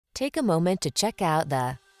Take a moment to check out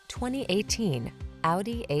the 2018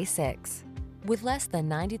 Audi A6. With less than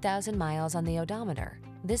 90,000 miles on the odometer,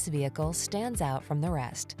 this vehicle stands out from the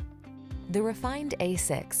rest. The refined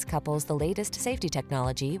A6 couples the latest safety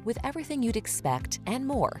technology with everything you'd expect and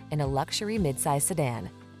more in a luxury midsize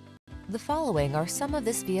sedan. The following are some of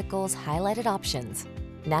this vehicle's highlighted options: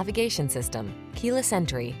 navigation system, keyless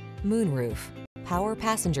entry, moonroof, power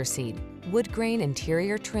passenger seat, wood grain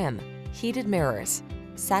interior trim, heated mirrors,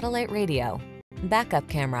 satellite radio, backup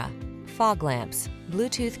camera, fog lamps,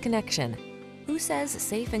 Bluetooth connection. Who says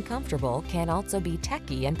safe and comfortable can also be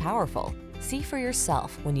techy and powerful? See for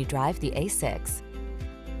yourself when you drive the A6.